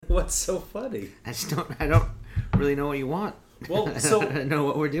What's so funny? I don't really know what you want. Well, so I don't know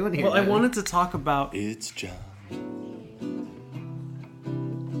what we're doing here. well, I wanted to talk about. It's John.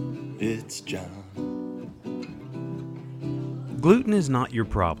 It's John. Gluten is not your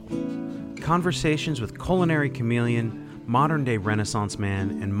problem. Conversations with culinary chameleon, modern-day Renaissance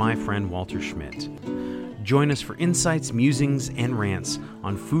man, and my friend Walter Schmidt. Join us for insights, musings, and rants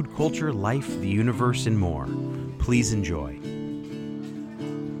on food culture, life, the universe, and more. Please enjoy.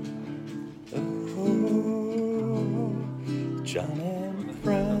 Oh, John and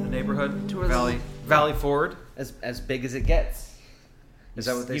Friends. The neighborhood, Valley Ford. as big as it gets. Is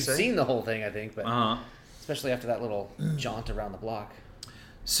that what they You've say? seen the whole thing, I think, but Uh-huh. especially after that little jaunt around the block.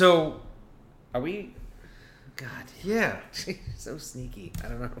 So, Are we? God, yeah. so sneaky. I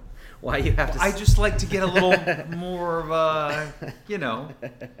don't know why you have to. I just like to get a little more of a,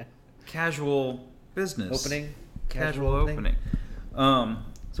 casual business. opening. Casual opening.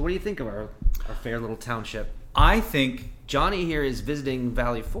 So, what do you think of our fair little township? I think Johnny here is visiting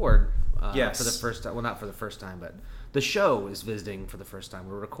Valley Ford. Yes. For the first time. Well, not for the first time, but the show is visiting for the first time.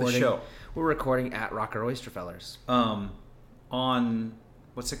 We're recording. show. We're recording at Rocker Oysterfellers. on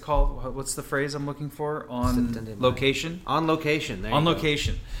what's it called? What's the phrase I'm looking for? On location. On location. There On you go.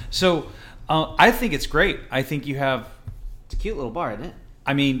 location. So I think it's great. I think you have. It's a cute little bar, isn't it?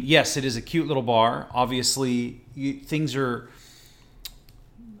 I mean, yes, it is a cute little bar. Obviously, things are.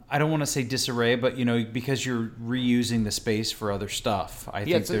 I don't want to say disarray, but because you're reusing the space for other stuff. I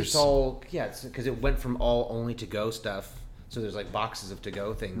think there's it's all it's because it went from all only to go stuff. So there's like boxes of to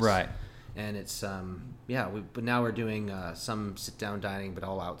go things, right. And it's but now we're doing some sit down dining, but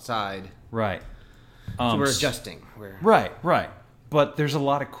all outside. Right. So we're adjusting. Right. But there's a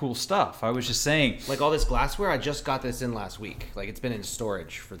lot of cool stuff. I was just saying, Like all this glassware, I just got this in last week. Like it's been in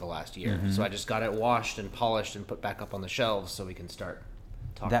storage for the last year, so I just got it washed and polished and put back up on the shelves so we can start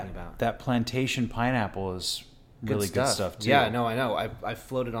talking about that plantation pineapple is really good stuff too. Yeah, no, I know. I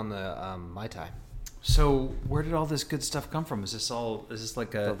floated on the Mai Tai. So where did all this good stuff come from? Is this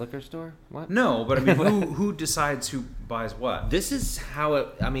like The a liquor store? What? No, but I mean, who decides who buys what? This is how it.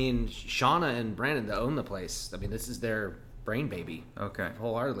 I mean, Shauna and Brandon that own the place. I mean, this is their brain baby. Okay.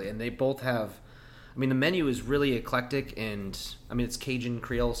 Wholeheartedly, and they both have. I mean, the menu is really eclectic, and I mean, it's Cajun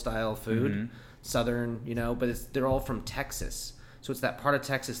Creole style food, Southern, but they're all from Texas. So it's that part of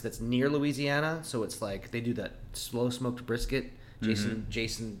Texas that's near Louisiana. So it's like they do that slow smoked brisket.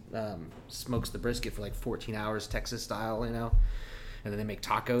 Jason smokes the brisket for like 14 hours, Texas style, and then they make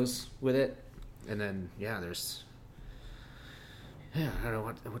tacos with it. And then I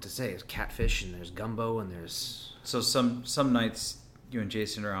don't know what to say. There's catfish and there's gumbo and there's So some nights you and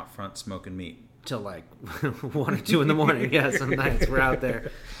Jason are out front smoking meat till like 1 or 2 in the morning. Yeah, some nights we're out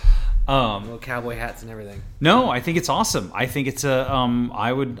there. Little cowboy hats and everything. No, I think it's awesome. I think it's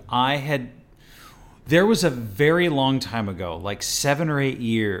there was a very long time ago, like 7 or 8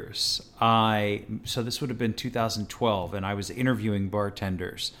 years. So this would have been 2012, and I was interviewing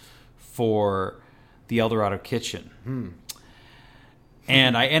bartenders for the El Dorado Kitchen.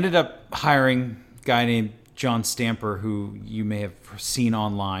 And I ended up hiring a guy named John Stamper, who you may have seen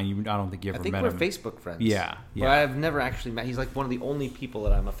online. I don't think you ever met him. I think we're Facebook friends. Yeah. But I've never actually met. He's like one of the only people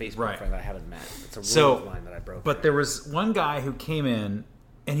that I'm a Facebook friend that I haven't met. It's a rule of mine that I broke. But there was one guy who came in,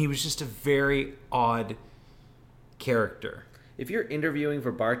 and he was just a very odd character. If you're interviewing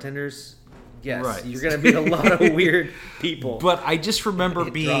for bartenders, yes, Right. you're going to meet a lot of weird people. But I just remember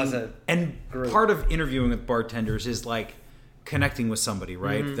It draws being... a And group. part of interviewing with bartenders is like connecting with somebody,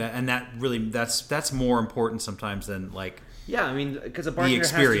 right? That's more important sometimes than like... Yeah, I mean, because a bartender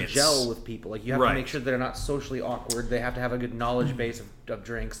has to experience. gel with people. Like you have Right. to make sure they're not socially awkward. They have to have a good knowledge base of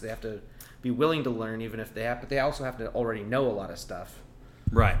drinks. They have to be willing to learn, even if they have. But they also have to already know a lot of stuff.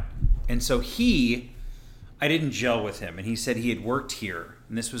 Right. And so I didn't gel with him, and he said he had worked here,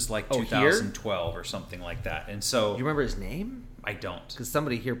 and this was like 2012 or something like that. And so... Do you remember his name? I don't. Because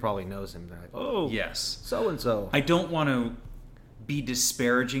somebody here probably knows him. They're like, oh, Yes. so and so. I don't want to be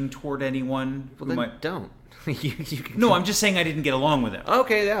disparaging toward anyone. Well, who then might... don't. you can No, I'm just saying I didn't get along with him.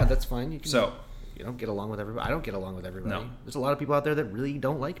 Okay, yeah, that's fine. So... You don't get along with everybody. I don't get along with everybody. No. There's a lot of people out there that really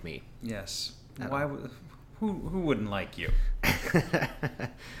don't like me. Yes. Why? Who wouldn't like you?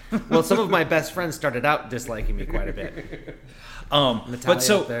 Well, some of my best friends started out disliking me quite a bit. But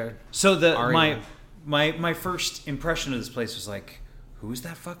up there. so Ariana. my first impression of this place was like, who's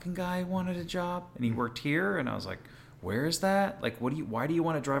that fucking guy who wanted a job and he worked here? And I was like, where is that? Like, why do you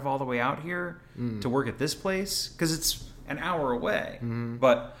want to drive all the way out here to work at this place? Because it's an hour away.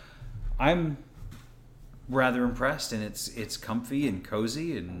 But I'm rather impressed, and it's comfy and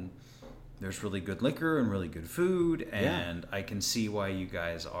cozy, and there's really good liquor and really good food, and I can see why you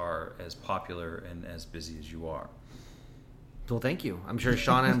guys are as popular and as busy as you are. Well, thank you. I'm sure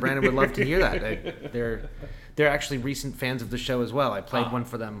Shauna and Brandon would love to hear that. They're actually recent fans of the show as well. I played one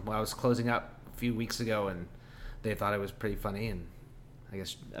for them while I was closing up a few weeks ago, and they thought it was pretty funny. And I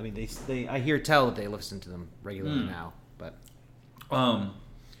guess I hear tell that they listen to them regularly now. But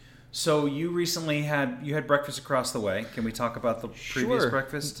so you recently had breakfast across the way. Can we talk about the previous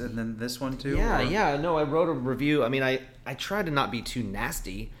breakfast and then this one too? Yeah. No, I wrote a review. I mean, I try to not be too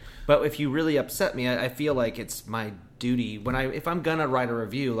nasty, but if you really upset me, I feel like it's my duty if I'm gonna write a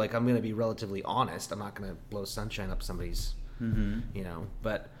review, like I'm gonna be relatively honest. I'm not gonna blow sunshine up somebody's,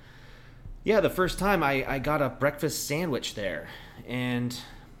 But yeah, the first time I got a breakfast sandwich there, and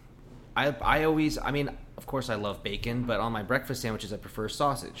I always, I mean, of course I love bacon, but on my breakfast sandwiches I prefer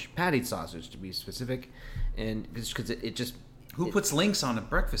sausage, patty sausage to be specific, and because it just. Who puts links on a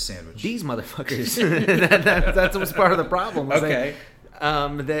breakfast sandwich? These motherfuckers. That was part of the problem. Okay.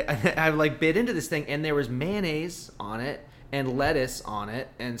 I like bit into this thing, and there was mayonnaise on it, and lettuce on it,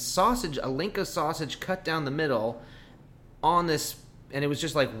 and sausage, a link of sausage cut down the middle on this, and it was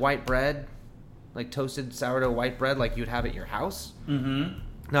just like white bread, like toasted sourdough white bread, like you'd have at your house. Mm-hmm.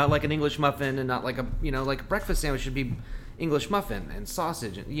 Not like an English muffin, and not like like a breakfast sandwich should be English muffin and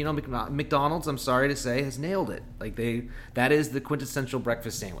sausage. And, McDonald's, I'm sorry to say, has nailed it. Like that is the quintessential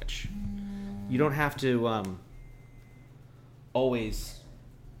breakfast sandwich. You don't have to always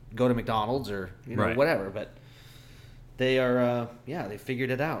go to McDonald's or whatever, but they are they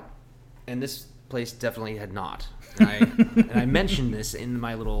figured it out, and this place definitely had not. And I mentioned this in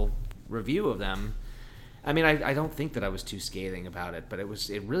my little review of them. I mean, I don't think that I was too scathing about it, but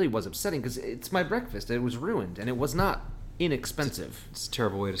it really was upsetting because it's my breakfast. It was ruined, and it was not inexpensive. It's a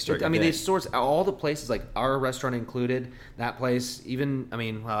terrible way to start. They source all the places, like our restaurant included, that place. Even,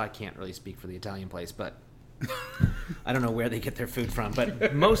 I can't really speak for the Italian place, but I don't know where they get their food from.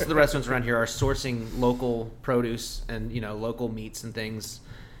 But most of the restaurants around here are sourcing local produce and local meats and things.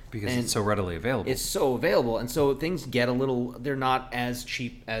 Because it's so readily available. It's so available, and so things get they're not as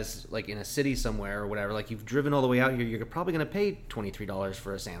cheap as like in a city somewhere or whatever. Like you've driven all the way out here, you're probably going to pay $23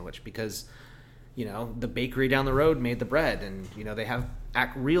 for a sandwich because, the bakery down the road made the bread, and, they have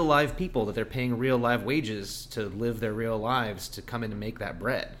real live people that they're paying real live wages to live their real lives to come in and make that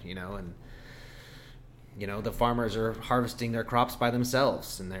bread, and, the farmers are harvesting their crops by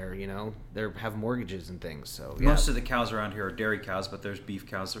themselves, and they have mortgages and things. So yeah. Most of the cows around here are dairy cows, but there's beef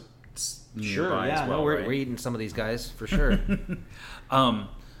cows nearby as well. We're eating some of these guys for sure.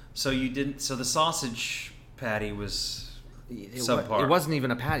 So the sausage patty was subpar. It wasn't even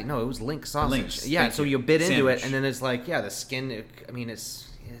a patty. No, it was link sausage. Links. Yeah, so you bit into Sandwich. it, and then it's like, the skin.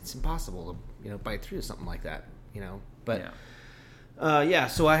 It's impossible to bite through something like that. But. Yeah.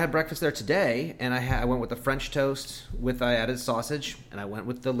 So I had breakfast there today, and I went with the French toast I added sausage, and I went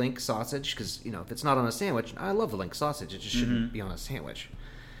with the link sausage because if it's not on a sandwich, I love the link sausage. It just shouldn't be on a sandwich.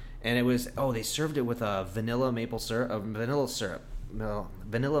 And it was they served it with a vanilla maple syrup, vanilla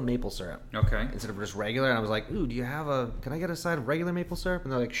maple syrup. Okay. Instead of just regular, and I was like, "Ooh, can I get a side of regular maple syrup?"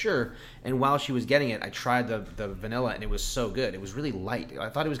 And they're like, "Sure." And while she was getting it, I tried the vanilla, and it was so good. It was really light. I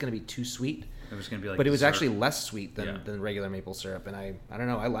thought it was going to be too sweet. It was going to be like, but it was actually less sweet than regular maple syrup, and I don't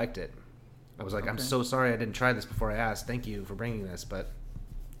know. I liked it. I was like, I'm so sorry I didn't try this before I asked. Thank you for bringing this, but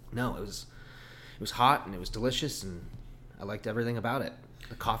no, it was hot and it was delicious, and I liked everything about it.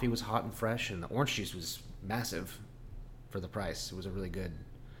 The coffee was hot and fresh, and the orange juice was massive for the price. It was a really good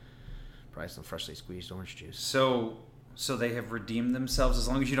price on freshly squeezed orange juice. So they have redeemed themselves as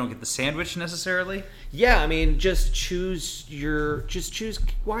long as you don't get the sandwich necessarily? Yeah, just choose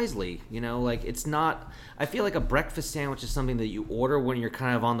wisely, like it's not, I feel like a breakfast sandwich is something that you order when you're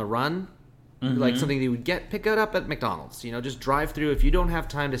kind of on the run, like something that you would pick it up at McDonald's, just drive through. If you don't have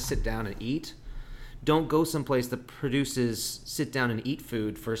time to sit down and eat, don't go someplace that produces sit down and eat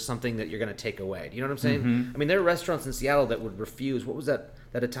food for something that you're going to take away. Do you know what I'm saying? There are restaurants in Seattle that would refuse. What was that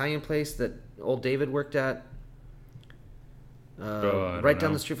Italian place that old David worked at? Right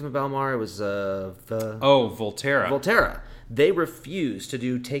down the street from the Belmar, it was Volterra. Volterra. They refused to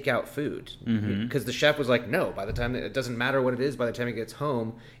do takeout food because the chef was like, "No, by the time it doesn't matter what it is. By the time it gets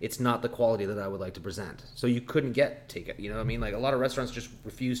home, it's not the quality that I would like to present." So you couldn't get takeout. You know what I mean? Like a lot of restaurants just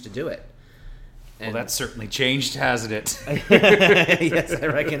refuse to do it. Well, that's certainly changed, hasn't it? Yes, I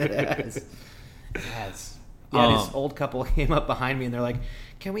reckon it has. It has. Yeah, this old couple came up behind me and they're like,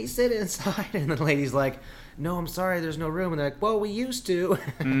 "Can we sit inside?" And the lady's like, "No, I'm sorry, there's no room." And they're like, "Well, we used to."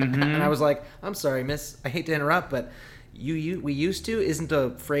 And I was like, "I'm sorry, miss. I hate to interrupt, but we used to isn't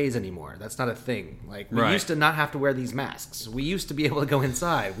a phrase anymore. That's not a thing. Like, we Right. used to not have to wear these masks. We used to be able to go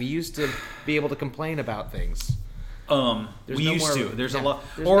inside. We used to be able to complain about things. There's We no used more- to. There's a yeah, lot.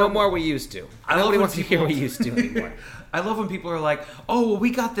 There's no more we used to. I love Nobody when wants to hear people- we used to anymore. I love when people are like, "Oh, well, we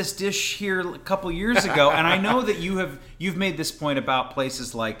got this dish here a couple years ago," and I know that you've made this point about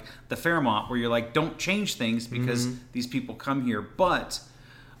places like the Fairmont, where you're like, "Don't change things because these people come here." But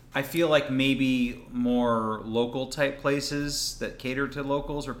I feel like maybe more local type places that cater to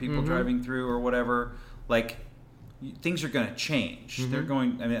locals or people driving through or whatever, like things are going to change. They're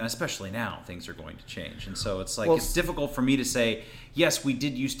going. I mean, especially now, things are going to change, and so it's like Well, it's difficult for me to say. Yes, we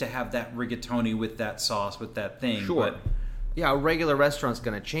did used to have that rigatoni with that sauce, with that thing. Sure. But Yeah, a regular restaurant's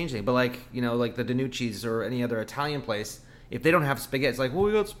going to change things. But, like, you know, like the DiNucci's or any other Italian place, if they don't have spaghetti, it's like, well,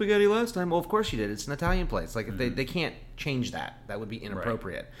 we got spaghetti last time. Well, of course you did. It's an Italian place. Like, if they can't change that. That would be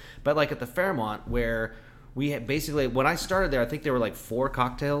inappropriate. But, like, at the Fairmont, where we had basically, when I started there, I think there were like 4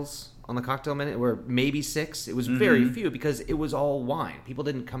 cocktails on the cocktail menu, or maybe 6. It was very few because it was all wine. People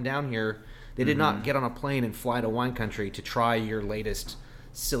didn't come down here. They did not get on a plane and fly to wine country to try your latest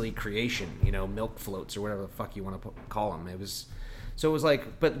silly creation, you know, milk floats or whatever the fuck you want to call them. It was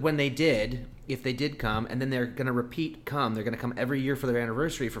like, but when they did, if they did come, and then they're going to they're going to come every year for their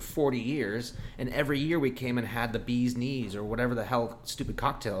anniversary for 40 years, and every year we came and had the bee's knees or whatever the hell stupid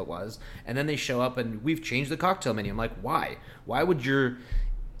cocktail it was, and then they show up and we've changed the cocktail menu. I'm like, why? Why would your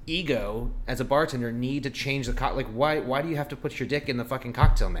ego as a bartender need to change the like why do you have to put your dick in the fucking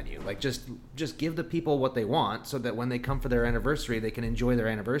cocktail menu? Like, just give the people what they want so that when they come for their anniversary they can enjoy their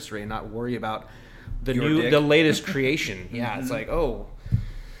anniversary and not worry about the latest creation. Yeah, it's like, oh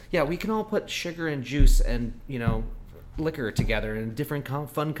yeah, we can all put sugar and juice and, you know, liquor together in different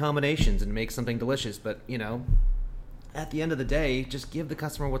fun combinations and make something delicious, but, you know, at the end of the day, just give the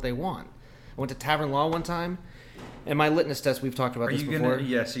customer what they want. I went to Tavern Law one time. And my litmus test, we've talked about this before.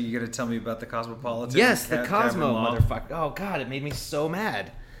 Yes, are you going to tell me about the Cosmopolitan? Yes, the Cosmo, Tavern Law? motherfucker. Oh, God, it made me so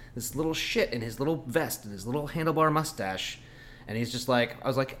mad. This little shit in his little vest and his little handlebar mustache. And he's just like, I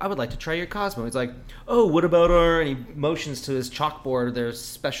was like, I would like to try your Cosmo. He's like, oh, what about our... And he motions to his chalkboard, their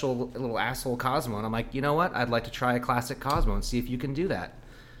special little asshole Cosmo. And I'm like, you know what? I'd like to try a classic Cosmo and see if you can do that.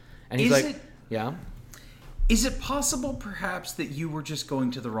 And he's Is like, it- yeah. Is it possible, perhaps, that you were just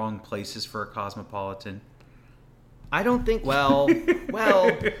going to the wrong places for a Cosmopolitan? I don't think... Well...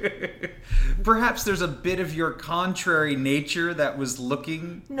 Perhaps there's a bit of your contrary nature that was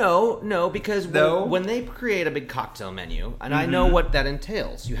looking... No, because No? when they create a big cocktail menu, and I know what that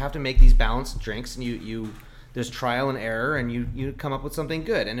entails, you have to make these balanced drinks, and you there's trial and error, and you come up with something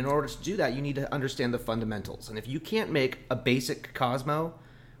good. And in order to do that, you need to understand the fundamentals. And if you can't make a basic Cosmo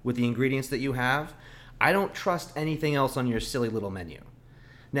with the ingredients that you have, I don't trust anything else on your silly little menu.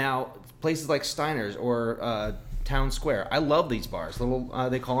 Now, places like Steiner's or Town Square, I love these bars.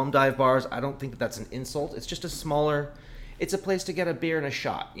 They call them dive bars. I don't think that's an insult. It's just a smaller... It's a place to get a beer and a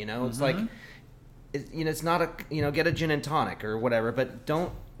shot, you know? It's like... it's not a... You know, get a gin and tonic or whatever, but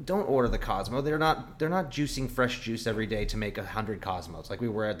don't order the Cosmo. They're not juicing fresh juice every day to make 100 Cosmos like we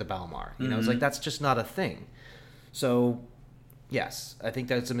were at the Balmar. You know, it's like, that's just not a thing. So, yes, I think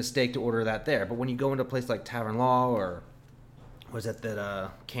that's a mistake to order that there. But when you go into a place like Tavern Law or... was it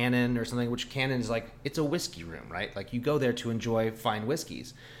that Cannon or something, which Cannon is like, it's a whiskey room, right? Like, you go there to enjoy fine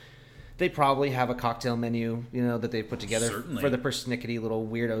whiskeys. They probably have a cocktail menu, you know, that they've put together Certainly. for the persnickety little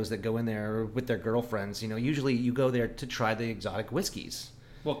weirdos that go in there with their girlfriends. You know, usually you go there to try the exotic whiskeys.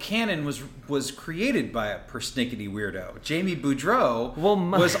 Well, Cannon was created by a persnickety weirdo. Jamie Boudreau Well,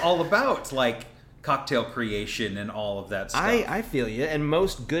 was all about, like, cocktail creation and all of that stuff. I feel you. And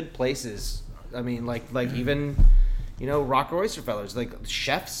most good places, I mean, like even... You know, Rock Oyster Fellers, like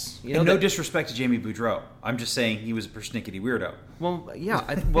chefs. You know, and no disrespect to Jamie Boudreau. I'm just saying he was a persnickety weirdo. Well, yeah.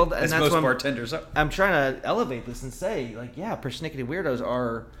 And As that's most what bartenders are. I'm trying to elevate this and say, like, yeah, persnickety weirdos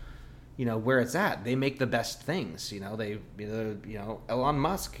are, you know, where it's at. They make the best things. You know, Elon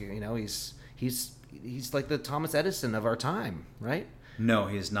Musk. You know, he's like the Thomas Edison of our time, right? No,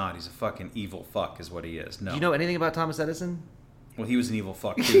 he is not. He's a fucking evil fuck, is what he is. No. Do you know anything about Thomas Edison? Well, he was an evil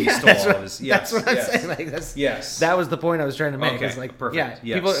fuck too. He stole all of his. Yes, that's what yes. I'm saying. Like, that's, Yes. that was the point I was trying to make. Okay, It's like, perfect.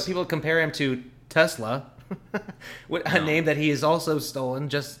 yeah, Yes. people compare him to Tesla, a name that he has also stolen.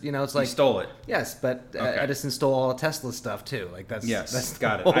 Just, you know, it's like, He stole it. yes, but Okay. Edison stole all of Tesla's stuff too. Like, that's Yes, the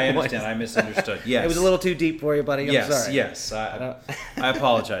got it. whole I point. understand. I misunderstood. Yes. It was a little too deep for you, buddy. I'm Yes, sorry. yes. I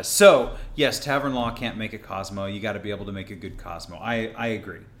apologize. So, yes, Tavern Law can't make a Cosmo. You got to be able to make a good Cosmo. I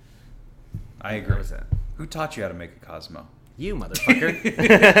agree. I agree. What was that? Who taught you how to make a Cosmo? You motherfucker.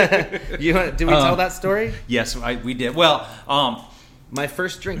 Did we tell that story? Yes, we did. Well, My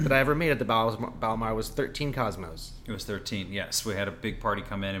first drink that I ever made at the Balmar was 13 Cosmos. It was 13, yes. We had a big party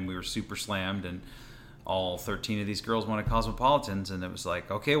come in, and we were super slammed, and all 13 of these girls wanted Cosmopolitans, and it was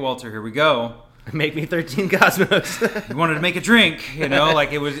like, okay, Walter, here we go. Make me 13 Cosmos. You wanted to make a drink, you know, like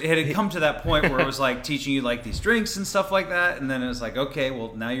it had come to that point where it was like teaching you like these drinks and stuff like that, and then it was like, okay,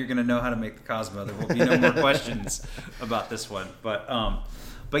 well now you're gonna know how to make the Cosmo. There will be no more questions about this one.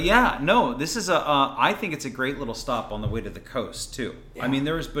 But yeah, no, this is I think it's a great little stop on the way to the coast too. Yeah. I mean,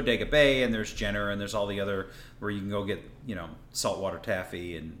 there's Bodega Bay and there's Jenner and there's all the other where you can go get, you know, saltwater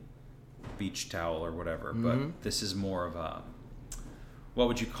taffy and beach towel or whatever. But this is more of a, what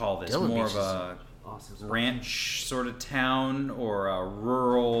would you call this? Dillon More Beach of a awesome. ranch sort of town or a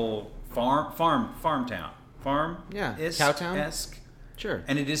rural farm town. Farm? Yeah. Cowtown-esque. Sure.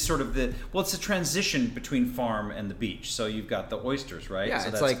 And it is sort of it's a transition between farm and the beach. So you've got the oysters, right? Yeah, so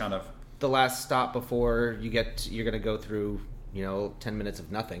it's that's like kind of the last stop before you're going to go through, 10 minutes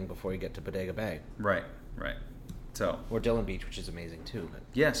of nothing before you get to Bodega Bay. Right. So, or Dillon Beach, which is amazing too. But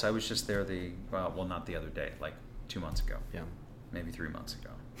yes, I was just there not the other day, like 2 months ago. Yeah. Maybe 3 months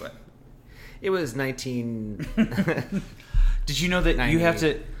ago. But it was 19. Did you know that 98. you have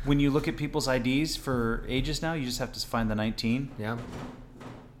to, when you look at people's IDs for ages now, you just have to find the 19? Yeah.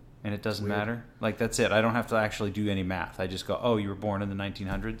 And it doesn't Weird. matter? Like, that's it. I don't have to actually do any math. I just go, oh, you were born in the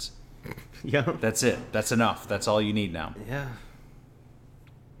 1900s? Yeah. That's it. That's enough. That's all you need now. Yeah.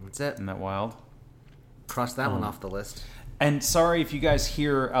 That's it. Isn't that wild? Cross that one off the list. And sorry if you guys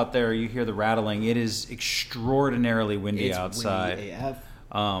hear out there, you hear the rattling. It is extraordinarily windy outside. Windy AF.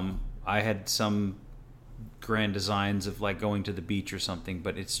 I had some grand designs of like going to the beach or something,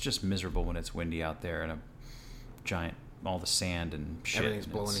 but it's just miserable when it's windy out there and a giant, all the sand and shit. Everything's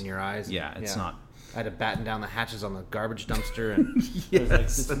blowing in your eyes. Yeah, it's not. I had to batten down the hatches on the garbage dumpster, and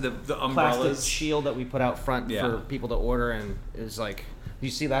Yes, like and the plastic umbrellas. shield that we put out front Yeah. for people to order, and it was like, do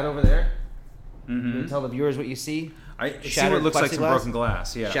you see that over there? Mm-hmm. Can you tell the viewers what you see? I see Shattered what looks like some plexiglass? broken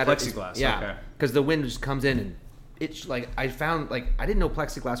glass. Yeah, Shattered- plexiglass. Yeah, Okay. because the wind just comes in, and it's like I found like I didn't know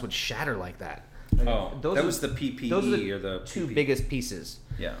plexiglass would shatter like that. Like, Oh, those that are- was the PPE those are or the two PP. biggest pieces,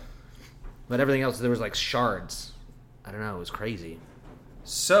 Yeah. but everything else there was like shards. I don't know. It was crazy.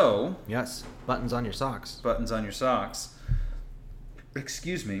 So, Yes, buttons on your socks. buttons on your socks.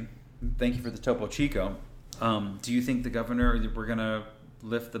 Excuse me. Thank you for the Topo Chico. Do you think the governor, we're going to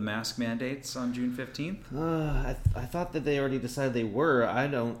lift the mask mandates on June 15th? I thought that they already decided they were. I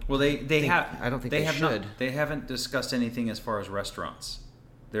don't. Well, they think- have. I don't think they they have should. Not, they haven't discussed anything as far as restaurants.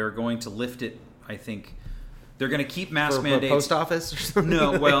 They're going to lift it. I think they're going to keep mask For mandates. post office or something?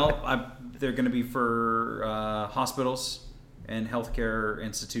 No, well, they're going to be for hospitals and healthcare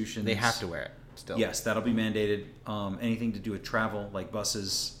institutions. They have to wear it still. Yes, that'll be mandated. Anything to do with travel, like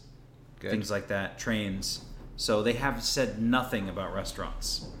buses, Good. things like that, trains. So they have said nothing about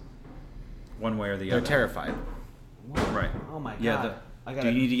restaurants, one way or the They're other. terrified. Right. Oh my god. Yeah. I Do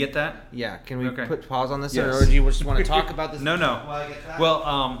gotta, you need to get that? Yeah. Can we Okay. put pause on this, Yes. or do you just want to talk about this? No. while I get that? Well,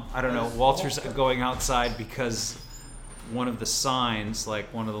 I don't know. Walter's going outside because one of the signs,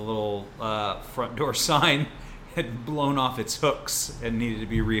 like one of the little front door sign, had blown off its hooks and needed to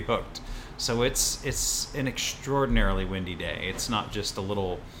be rehooked. So it's an extraordinarily windy day. It's not just a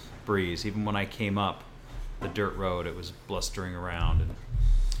little breeze. Even when I came up the dirt road, it was blustering around, and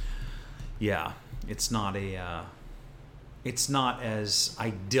yeah, it's not as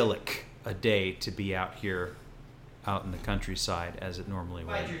idyllic a day to be out here, out in the countryside as it normally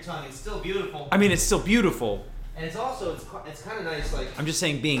would. Bite your tongue. It's still beautiful. I mean, it's still beautiful. And it's also it's kind of nice, like I'm just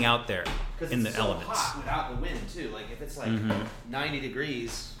saying, being out there because in it's the so elements. hot without the wind too. Like if it's like 90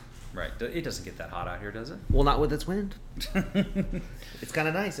 degrees. Right. It doesn't get that hot out here, does it? Well, not with its wind. It's kind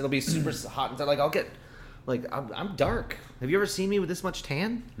of nice. It'll be super hot. Like I'll get, like I'm dark. Have you ever seen me with this much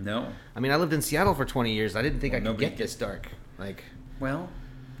tan? No. I mean, I lived in Seattle for 20 years. I didn't think I could nobody get this dark. Like Well,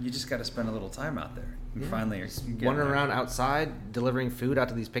 you just got to spend a little time out there. And finally, you're just getting wandering there. around outside, delivering food out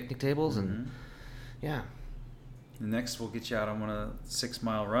to these picnic tables, and yeah. Next, we'll get you out on a 6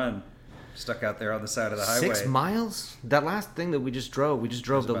 mile run, stuck out there on the side of the highway. 6 miles? That last thing that we just drove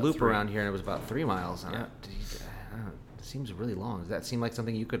the about loop 3. around here, and it was about 3 miles. Yeah. I don't know, it seems really long. Does that seem like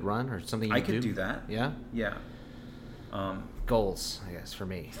something you could run or something you I could do that. Yeah? Yeah. Goals, I guess, for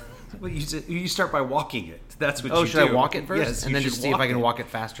me. Well, you start by walking it. That's what Oh, you should do. I walk it first? Yes, and you then should just see if I can it. walk it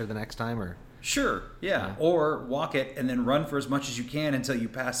faster the next time? Or Sure, yeah. Or walk it and then run for as much as you can until you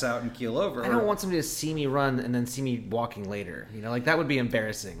pass out and keel over. I don't want somebody to see me run and then see me walking later. You know, like that would be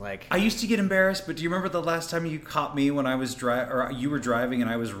embarrassing. Like I used to get embarrassed, but do you remember the last time you caught me when I was or you were driving and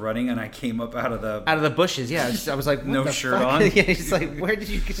I was running and I came up out of the out of the bushes, yeah. I was like, what No the shirt fuck? on? Yeah, it's like, where did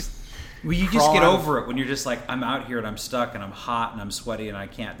you just? Well, you just get over it when you're just like, I'm out here and I'm stuck and I'm hot and I'm sweaty and I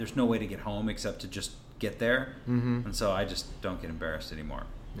can't. There's no way to get home except to just get there. Mm-hmm. And so I just don't get embarrassed anymore.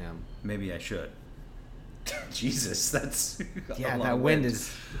 Yeah. Maybe I should. Jesus, that's yeah. That wind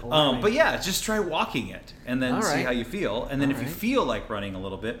is. But yeah, just try walking it and then see how you feel. And then if you feel like running a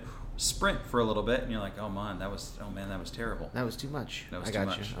little bit, sprint for a little bit, and you're like, oh man, that was terrible. That was too much. That was I too got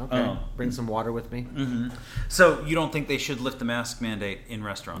much. you. Okay. Bring some water with me. Mm-hmm. So you don't think they should lift the mask mandate in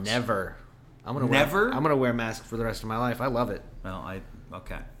restaurants? Never. I'm gonna wear a mask for the rest of my life. I love it. Well,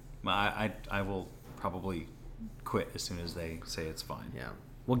 I will probably quit as soon as they say it's fine. Yeah.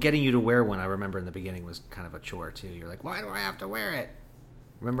 Well, getting you to wear one, I remember in the beginning was kind of a chore too. You're like, why do I have to wear it?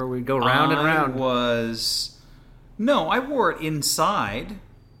 Remember we'd go round and round. I wore it inside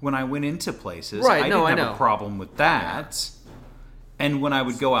when I went into places. Right. I didn't have a problem with that. Yeah. And when I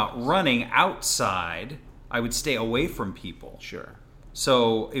would go out running outside, I would stay away from people. Sure.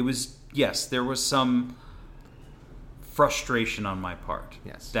 So it was, yes, there was some frustration on my part.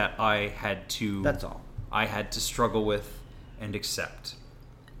 Yes. That I had to... That's all. I had to struggle with and accept.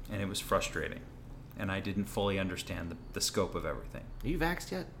 And it was frustrating. And I didn't fully understand the scope of everything. Are you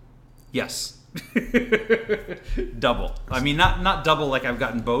vaxxed yet? Yes. Double. I mean, not double like I've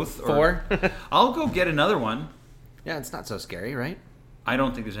gotten both. 4? I'll go get another one. Yeah, it's not so scary, right? I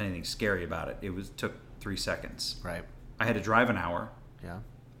don't think there's anything scary about it. It took 3 seconds. Right. I had to drive an hour. Yeah.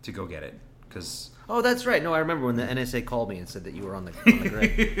 To go get it. Because... Oh, that's right. No, I remember when the NSA called me and said that you were on the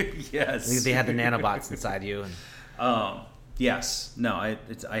grid. Yes. They had the nanobots inside you. And... Yes. No, I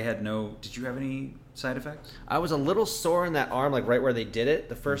had no... Did you have any side effects? I was a little sore in that arm, like right where they did it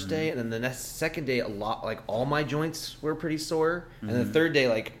the first day. And then the second day, all my joints were pretty sore. Mm-hmm. And the third day,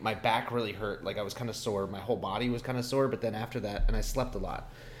 like, my back really hurt. Like, I was kind of sore. My whole body was kind of sore. But then after that, and I slept a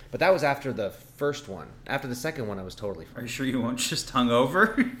lot. But that was after the first one. After the second one, I was totally fine. Are you sure you weren't just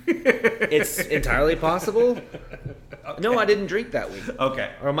hungover? It's entirely possible. Okay. No, I didn't drink that week.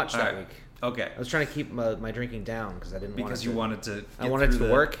 Okay. Or much that week. Okay. I was trying to keep my drinking down because I didn't want to. Because you wanted to. I wanted to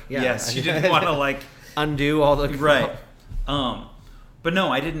work. Yeah. Yes, you didn't want to like undo all the right. But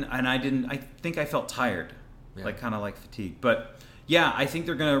no, I didn't, and I didn't. I think I felt tired, like kind of like fatigue. But yeah, I think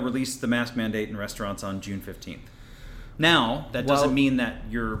they're going to release the mask mandate in restaurants on June 15th. Now that doesn't mean that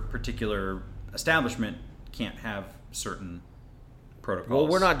your particular establishment can't have certain protocols. Well,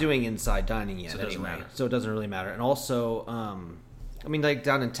 we're not doing inside dining yet, so it doesn't matter. So it doesn't really matter. And also, I mean, like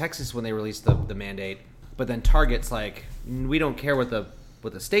down in Texas when they released the mandate, but then Target's like, we don't care what the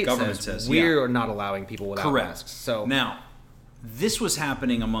state government says. We're not allowing people without masks. So now, this was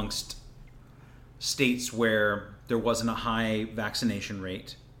happening amongst states where there wasn't a high vaccination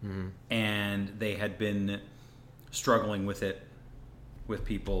rate, and they had been struggling with it with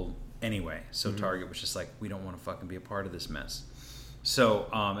people anyway. So Target was just like, we don't want to fucking be a part of this mess. So,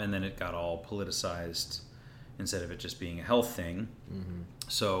 and then it got all politicized instead of it just being a health thing.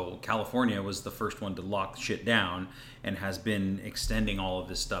 So California was the first one to lock shit down and has been extending all of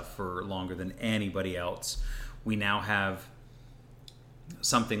this stuff for longer than anybody else. We now have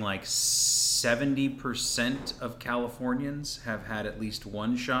something like 70% of Californians have had at least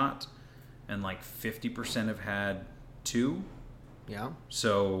one shot, and like 50% have had 2. Yeah.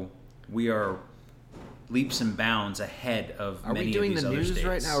 So we are leaps and bounds ahead of many of these other states. Are we doing the news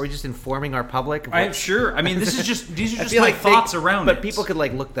right now? Are we just informing our public? I'm sure. I mean, these are just my thoughts around it. But people could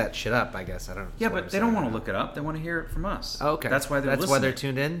like look that shit up, I guess. I don't know. Yeah, but they don't want to look it up. They want to hear it from us. Oh, okay. That's why they're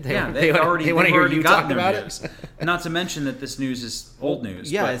tuned in? They want to hear you talk about it. Not to mention that this news is old news.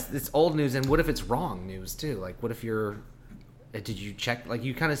 Yeah, it's old news. And what if it's wrong news, too? Like, what if you're... Did you check? Like,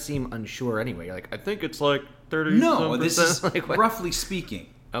 you kind of seem unsure anyway. You're like, I think it's like 30%. No, this is like, roughly speaking.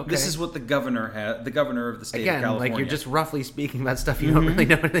 Okay. This is what the governor of the state of California. Like you're just roughly speaking about stuff you don't really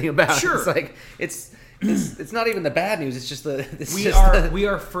know anything about. Sure. It's like it's not even the bad news. It's just we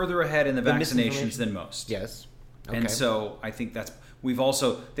are further ahead in the vaccinations than most. Yes. Okay. And so I think they've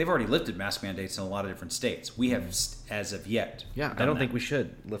already lifted mask mandates in a lot of different states. We have as of yet. Yeah, I don't think we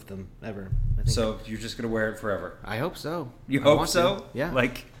should lift them ever. So you're just going to wear it forever. I hope so. You hope so? To. Yeah.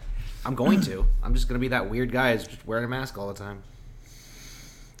 Like I'm going to. I'm just going to be that weird guy who's just wearing a mask all the time.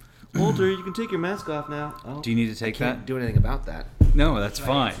 Walter, you can take your mask off now. Oh, do you need to take that? I can't do anything about that. No, that's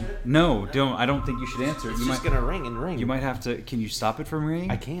fine. No, don't. I don't think you should answer it. It's just going to ring and ring. You might have to... Can you stop it from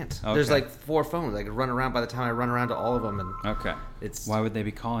ringing? I can't. Okay. There's like 4 phones. I could run around by the time I run around to all of them. And okay. Why would they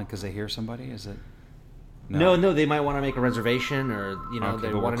be calling? Because they hear somebody? Is it... No, they might want to make a reservation or,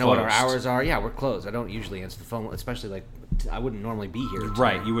 they want to know what our hours are. Yeah, we're closed. I don't usually answer the phone, especially like... I wouldn't normally be here.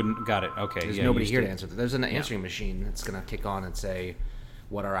 Right, you wouldn't... Got it. Okay. There's nobody here to answer. There's an answering machine that's going to kick on and say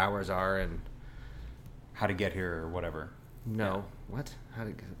what our hours are and... how to get here or whatever. No. what? How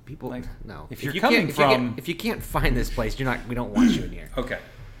do people? Like, no. if you're coming from- if you can't find this place, you're not. We don't want you in here. Okay.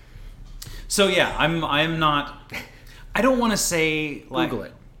 So yeah, I'm not. I don't want to say like Google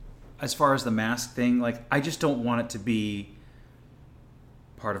it. as far as the mask thing. Like I just don't want it to be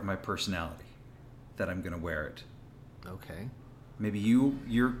part of my personality that I'm going to wear it. Okay. Maybe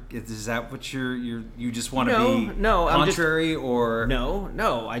you're is that what you just want to No, be no, I'm just- contrary or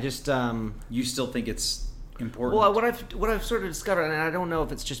No. I just you still think it's important? Well, what I've sort of discovered, and I don't know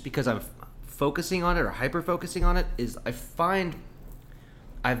if it's just because I'm focusing on it or hyper focusing on it, is I find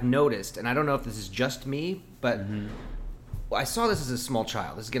I've noticed, and I don't know if this is just me, but I saw this as a small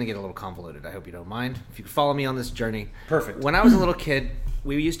child. This is going to get a little convoluted. I hope you don't mind. If you could follow me on this journey. Perfect. When I was a little kid,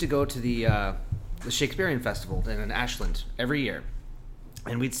 we used to go to the Shakespearean Festival in Ashland every year.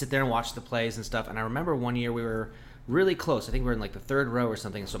 And we'd sit there and watch the plays and stuff. And I remember one year we were really close. I think we were in like the third row or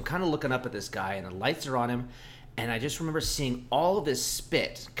something. So I'm kind of looking up at this guy, and the lights are on him. And I just remember seeing all of this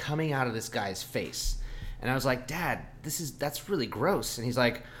spit coming out of this guy's face. And I was like, Dad, that's really gross. And he's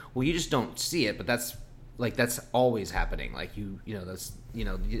like, well, you just don't see it, but that's always happening. Like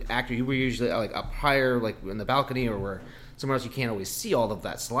the actor, you were usually like up higher, like in the balcony, or where somewhere else you can't always see all of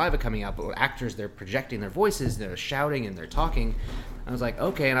that saliva coming out. But with actors, they're projecting their voices, they're shouting and they're talking. I was like,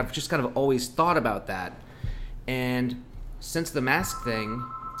 okay, and I've just kind of always thought about that. And since the mask thing,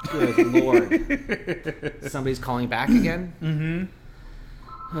 good Lord, somebody's calling back again. Mm-hmm.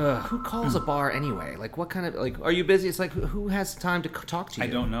 Who calls a bar anyway? Like, what kind of are you busy? It's like who has time to talk to you? I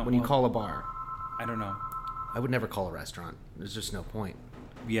don't know. When you call a bar. I don't know. I would never call a restaurant. There's just no point.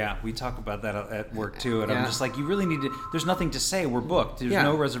 Yeah, we talk about that at work too, and Yeah. I'm just like, you really need to. There's nothing to say. We're booked. There's Yeah.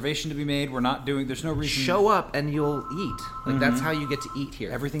 no reservation to be made. We're not doing. There's no reason. Show up and you'll eat. Like that's how you get to eat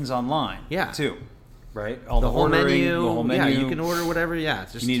here. Everything's online. Yeah. Too. Right. All the whole ordering, menu. The whole menu. Yeah, you can order whatever. Yeah,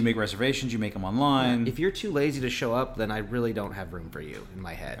 it's just, You need to make reservations. You make them online. if you're too lazy to show up, then I really don't have room for you in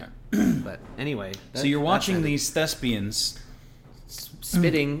my head. But anyway, so you're watching that's these thespians.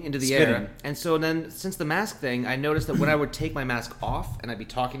 spitting into the Spitting. air. And so then, since the mask thing, I noticed that when I would take my mask off and I'd be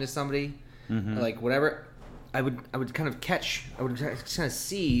talking to somebody, like whatever, I would kind of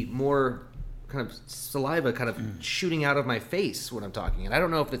see more kind of saliva kind of shooting out of my face when I'm talking. And I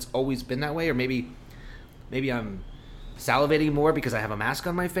don't know if it's always been that way, or maybe I'm salivating more because I have a mask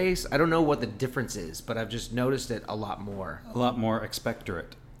on my face. I don't know what the difference is, but I've just noticed it a lot more. A lot more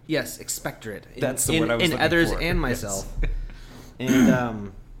expectorate. Yes, expectorate. That's the word I was in looking others for. and Yes. myself.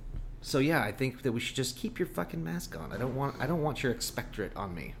 And so yeah, I think that we should just keep your fucking mask on. I don't want your expectorate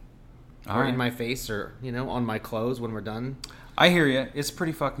on me, All or right. in my face, or on my clothes when we're done. I hear you. It's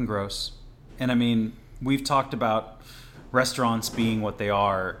pretty fucking gross. And I mean, we've talked about restaurants being what they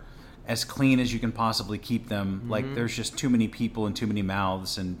are, as clean as you can possibly keep them. Like, there's just too many people and too many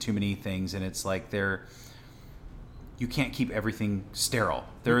mouths and too many things, and it's like you can't keep everything sterile.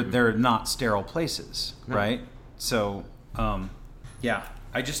 They're not sterile places, right? So, yeah,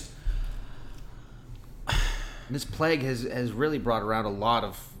 I just This plague has really brought around a lot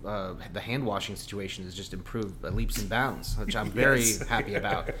of the hand washing situation has just improved by leaps and bounds, which I'm very Yes. happy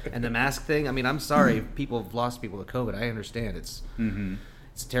about. And the mask thing, I mean, I'm sorry people have lost people to COVID. I understand it's a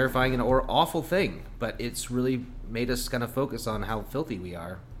terrifying and or awful thing, but it's really made us kind of focus on how filthy we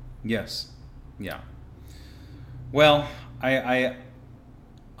are. Yes. Yeah. Well, I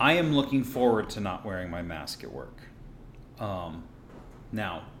am looking forward to not wearing my mask at work.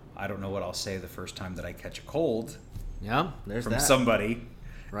 Now, I don't know what I'll say the first time that I catch a cold Yeah, there's from that. somebody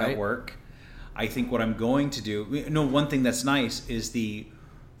Right. at work. I think what I'm going to do... one thing that's nice is the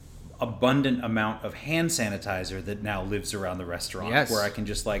abundant amount of hand sanitizer that now lives around the restaurant, Yes. where I can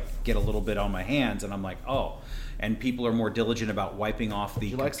just get a little bit on my hands, and I'm like, oh. And people are more diligent about wiping off the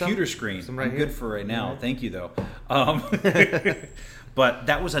you like computer some? screen. Some right I'm here? good for right now. All right. Thank you, though. But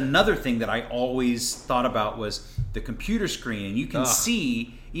that was another thing that I always thought about was the computer screen. And you can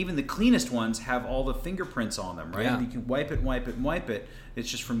see, even the cleanest ones have all the fingerprints on them, right? Yeah. And you can wipe it. It's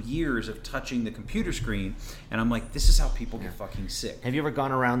just from years of touching the computer screen. And I'm like, this is how people get fucking sick. Have you ever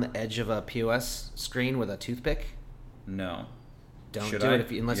gone around the edge of a POS screen with a toothpick? No. Don't Should do I?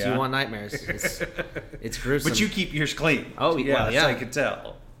 it unless Yeah. you want nightmares. It's gruesome. But you keep yours clean. Oh, well, yeah. I could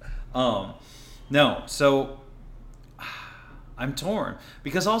tell. No, so I'm torn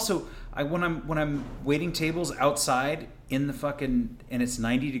because also when I'm waiting tables outside in the fucking and it's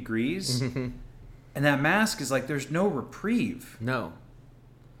 90 degrees and that mask is like there's no reprieve. No.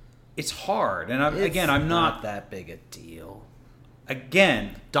 It's hard, and I'm It's not that big a deal.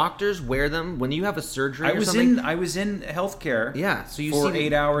 again. Doctors wear them when you have a surgery. I or was something. in So healthcare. you for see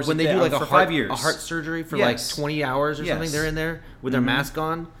 8 hours when a they day, do like for a 5 years, a heart surgery for Yes. like 20 hours or something. Yes. They're in there with their mask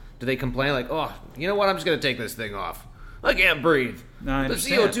on. Do they complain like, oh, you know what? I'm just gonna take this thing off. I can't breathe. No, I the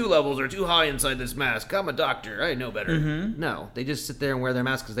understand. CO2 levels are too high inside this mask. I'm a doctor. I know better. Mm-hmm. No, they just sit there and wear their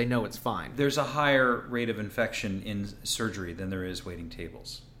mask because they know it's fine. There's a higher rate of infection in surgery than there is waiting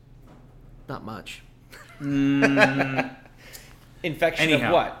tables. Not much. Mm. Infection Anyhow.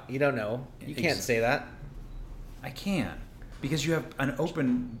 of what? You don't know. You can't say that. I can. Because you have an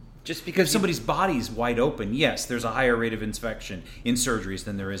open... Just If because somebody's body's wide open, yes, there's a higher rate of infection in surgeries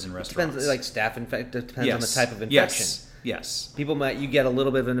than there is in restaurants. depends, like staph infection. Depends yes. on the type of infection. Yes. People you get a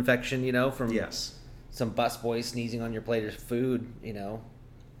little bit of an infection, from Yes. some busboy sneezing on your plate of food,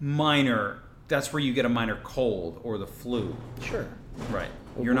 Minor. That's where you get a minor cold or the flu. Sure. Right.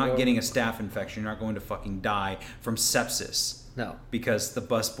 You're not getting a staph infection. You're not going to fucking die from sepsis. No. Because the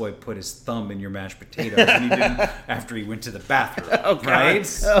busboy put his thumb in your mashed potatoes and he didn't after he went to the bathroom. Oh God!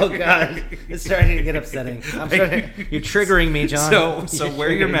 Right? Oh God! It's starting to get upsetting. You're triggering me, John. So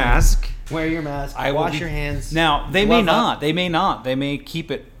wear your mask. Wear your mask. I will Wash be- your hands. Now they Glove may up. not. They may not. They may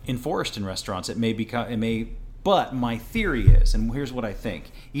keep it enforced in restaurants. It may become. It may. But my theory is, and here's what I think: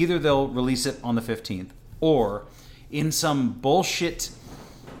 either they'll release it on the 15th, or in some bullshit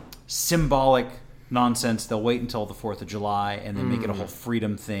symbolic nonsense, they'll wait until the 4th of July and then make it a whole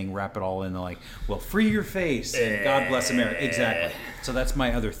freedom thing, wrap it all in. They're like, well, free your face and God bless America. Exactly. So that's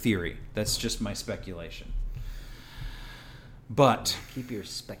my other theory. That's just my speculation. But Keep your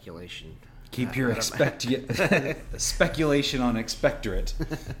speculation. keep your speculation on expectorate.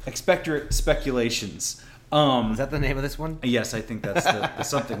 Expectorate speculations. Is that the name of this one? Yes, I think that's the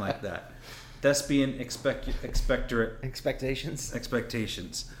something like that. Thespian expectorate Expectations.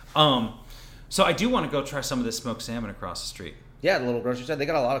 expectations. So I do want to go try some of this smoked salmon across the street. Yeah, the little grocery store. They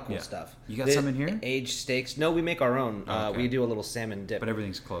got a lot of cool Yeah. stuff. You got They- some in here? Aged steaks. No, we make our own. Oh, okay. We do a little salmon dip. But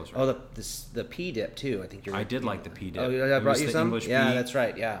everything's closed. Right? Oh, the pea dip too. I think you're. I did like the pea dip. Oh, yeah, I It brought was you the some. English Yeah, pea. that's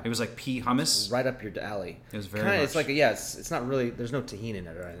right. Yeah, It was like pea hummus. right up your alley. It was very Kinda, It's much. like it's not really. There's no tahini in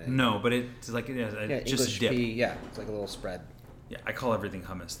it or anything. No, but it's like Yeah, just English a dip. pea. Yeah, it's like a little spread. Yeah, I call everything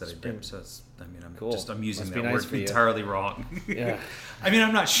hummus that I dip. So it's. I mean, I'm Cool. using Must be that nice word for you. entirely wrong. Yeah. I mean,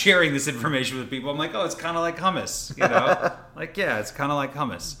 I'm not sharing this information with people. I'm like, oh, it's kind of like hummus, you know? Like, yeah, it's kind of like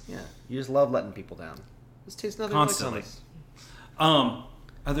hummus. Yeah, you just love letting people down. This tastes nothing Constantly. like hummus.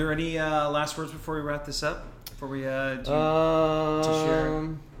 Are there any last words before we wrap this up? Before we do share?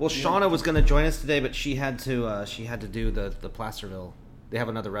 Well, Shauna was going to join us today, but she had to do the Placerville. They have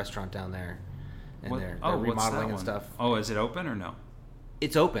another restaurant down there, and they're what's that remodeling and one? stuff. Oh, is it open or no?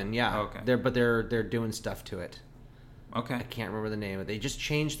 It's open, yeah. Oh, okay. They're doing stuff to it. Okay. I can't remember the name. They just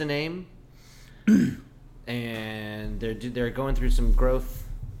changed the name, and they're going through some growth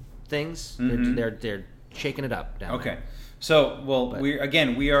things. They're shaking it up down there. Okay. So, well, But-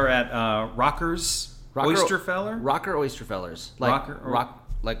 we are at Rockers Oysterfeller, Rocker Oysterfellers, like Rocker-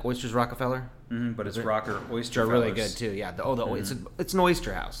 like Oysters Rockefeller. but it's Rocker Which Oysterfellers. are really good too. Yeah. It's an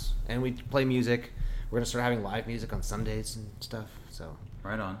oyster house, and we play music. We're gonna start having live music on Sundays and stuff. So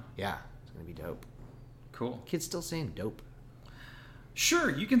Right on. yeah, it's gonna be dope. Cool. Kids still saying dope. Sure,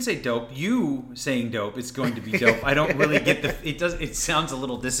 you can say dope. You saying dope, it's going to be dope. I don't really get the. It sounds a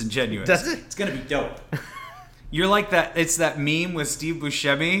little disingenuous. Does it? It's going to be dope. You're like that. It's that meme with Steve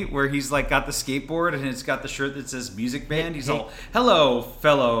Buscemi where he's like got the skateboard and it's got the shirt that says music band. He's all, "Hello,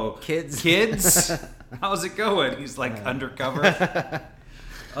 fellow Kids." How's it going?" He's like undercover.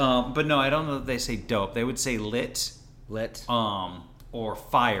 But no, I don't know that they say dope. They would say lit. Lit. Or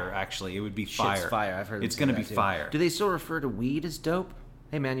fire. Actually, it would be fire. Shit's fire. I've heard it's going to be fire. Do they still refer to weed as dope?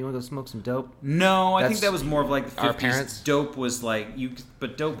 Hey man, you want to go smoke some dope? No, I think That's that was more of like the 50s. our parents? Dope was like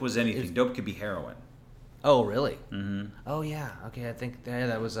but dope was anything. Dope could be heroin. Oh really? Mm-hmm. Oh yeah. Okay, I think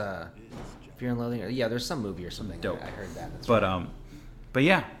that was Fear and Loathing. Yeah, there's some movie or something. Dope. I heard that. That's But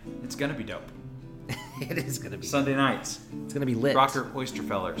yeah, it's gonna be dope. right. It is gonna be. Sunday nights, It's gonna be lit. Rocker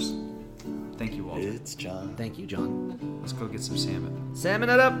Oysterfellers. Thank you, Walter. It's John. Thank you, John. Let's go get some salmon. Salmon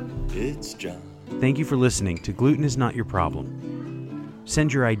it up. It's John. Thank you for listening to Gluten is Not Your Problem.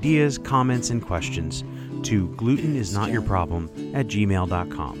 Send your ideas, comments, and questions to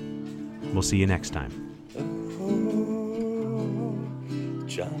glutenisnotyourproblem@gmail.com. We'll see you next time. Oh,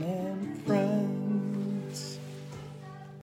 John